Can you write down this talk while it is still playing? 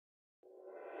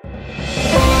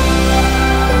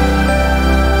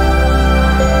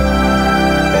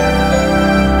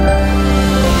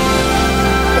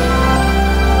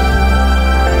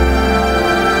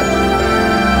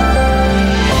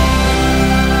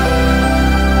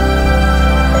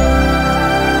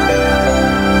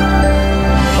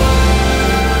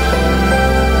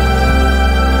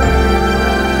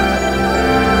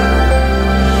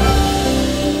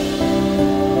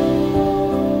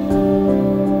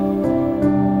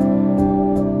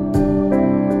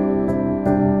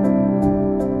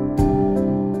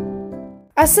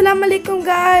अस्सलाम वालेकुम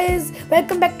guys,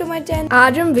 welcome back to my channel.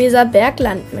 आज हम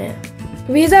वेजरबर्गलैंड में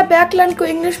हैं। वेजरबर्गलैंड को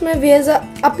इंग्लिश में वेजर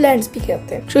अपलैंड्स भी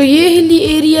कहते हैं। तो ये हिली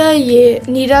एरिया ये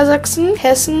नीडरसैक्सन,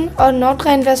 हेसन और नॉर्थ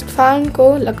राइन-वेस्टफालन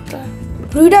को लगता है।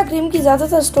 ब्रॉदर ग्रिम की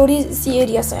ज्यादातर स्टोरीज इसी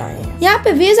एरिया से आए हैं। यहाँ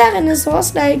पे वेजर रेनेसांस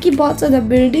स्टाइल की बहुत ज्यादा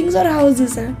बिल्डिंग्स और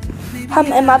हाउसेस हैं।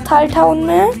 हम एमाथाल टाउन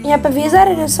में हैं। यहाँ पे वेजर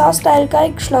रेनेसांस स्टाइल का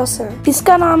एक श्लॉस है।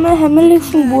 इसका नाम है हैमलिन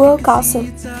कासल।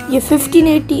 ये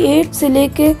 1588 से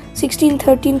लेके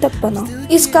 1613 तक बना।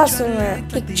 इस कासल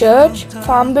में एक चर्च,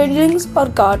 फार्म बिल्डिंग्स और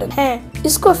गार्डन है।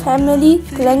 इसको फैमिली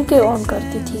क्लैंके ऑन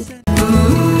करती थी।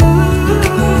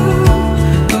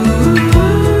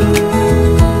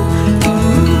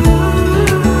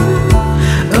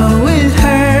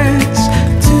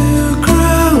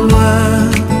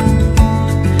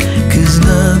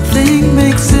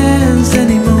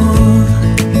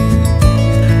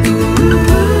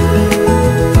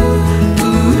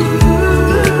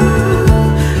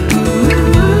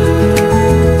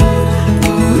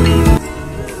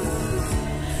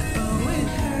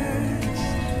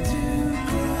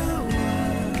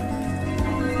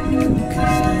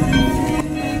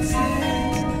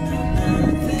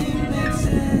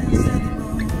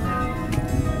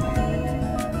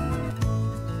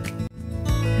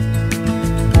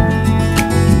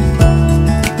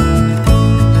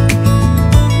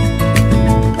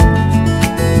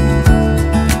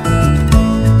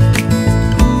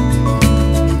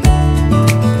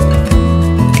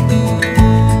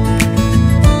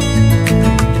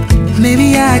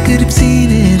 I could have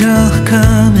seen it all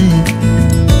coming,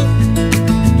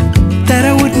 that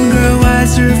I wouldn't grow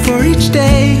wiser for each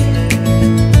day.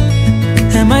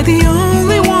 Am I the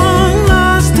only one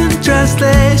lost in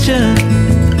translation,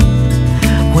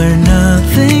 where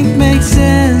nothing makes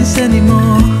sense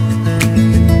anymore?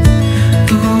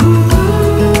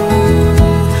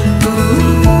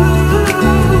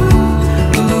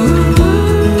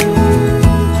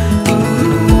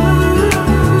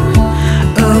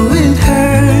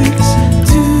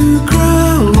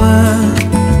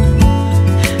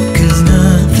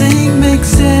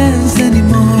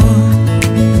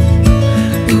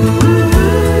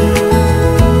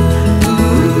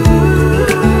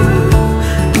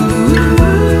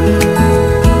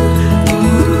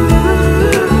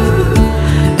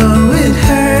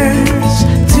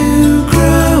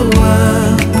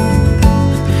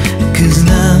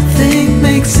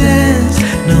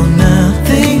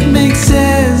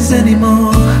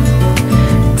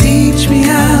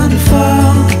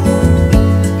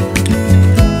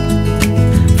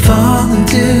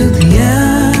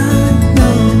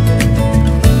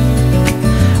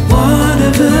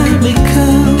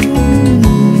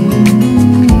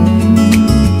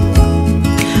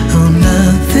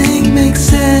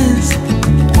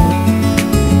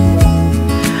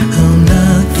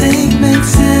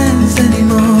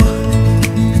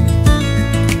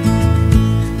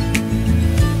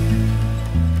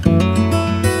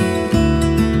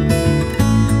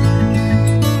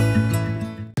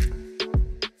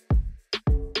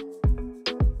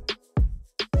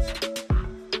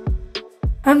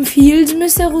 हम fields में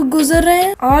से गुजर रहे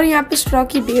हैं और यहाँ पे स्ट्रॉ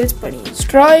की बेल्स पड़ी हैं।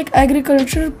 स्ट्रॉ एक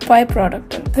एग्रीकल्चर बाय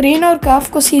प्रोडक्ट है। ग्रेन और काफ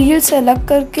को सीरियल से अलग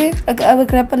करके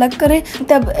अगर अलग करें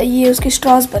तब ये उसकी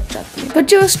स्ट्रॉज बच जाती है।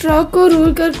 बच्चे उस स्ट्रॉ को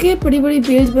रोल करके बड़ी बड़ी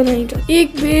बेल्स बनाई जाती है।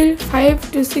 एक बेल 500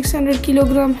 to 600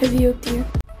 किलोग्राम हैवी होती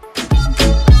है।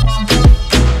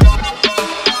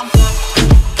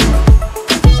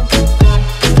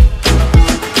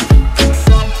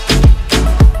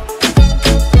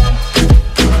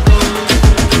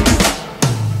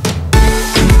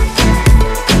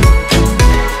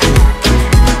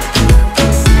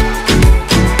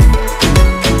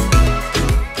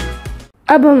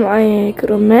 अब हम आए हैं एक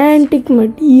रोमांटिक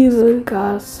मडीवल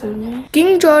कासल में।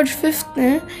 किंग जॉर्ज फिफ्थ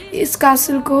ने इस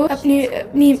कासल को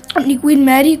अपनी क्वीन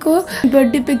मैरी को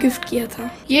बर्थडे पे गिफ्ट किया था।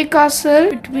 ये कासल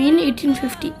बिटवीन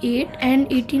 1858 एंड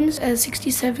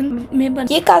 1867 में बना।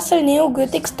 ये कासल न्यू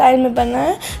गोथिक स्टाइल में बना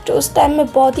है, जो उस टाइम में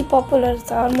बहुत ही पॉपुलर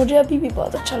था और मुझे अभी भी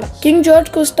बहुत अच्छा लगता है। किंग जॉर्ज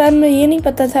को उस टाइम में ये नहीं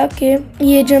पता था कि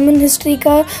ये जर्मन हिस्ट्री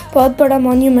का बहुत बड़ा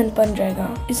मॉन्यूमेंट बन जाएगा।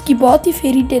 इसकी बहुत ही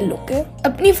फेरी टेल लुक है।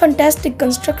 अपनी फैंटास्टिक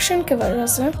कंस्ट्रक्शन के वजह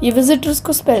से ये विजिटर्स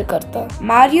को स्पेल करता है।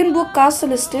 मारियनबुर्ग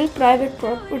castle is still private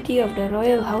property of the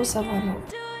royal house of Hahn.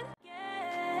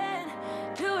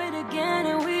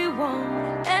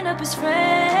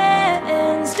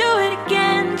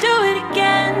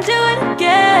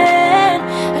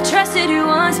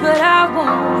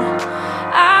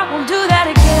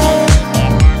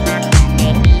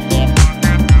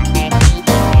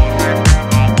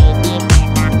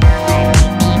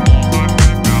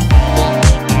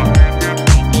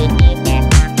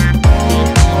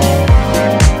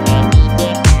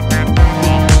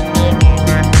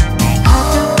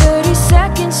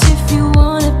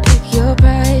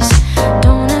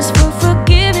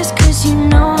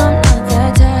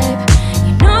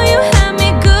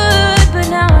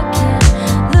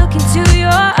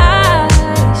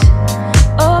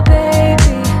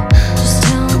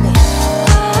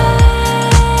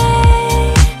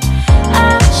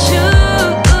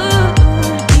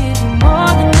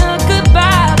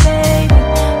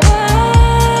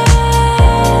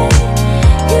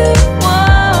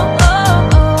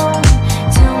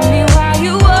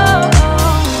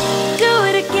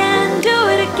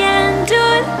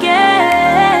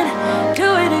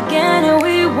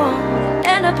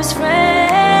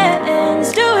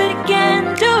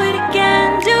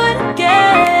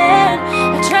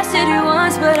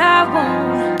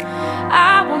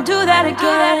 I won't do that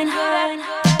again.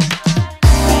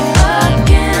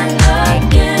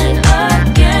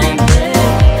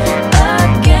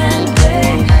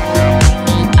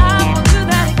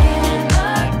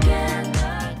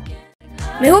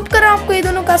 मैं होप कर रहा हूँ आपको ये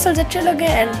दोनों कास्टल्स अच्छे लगे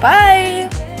एंड बाय।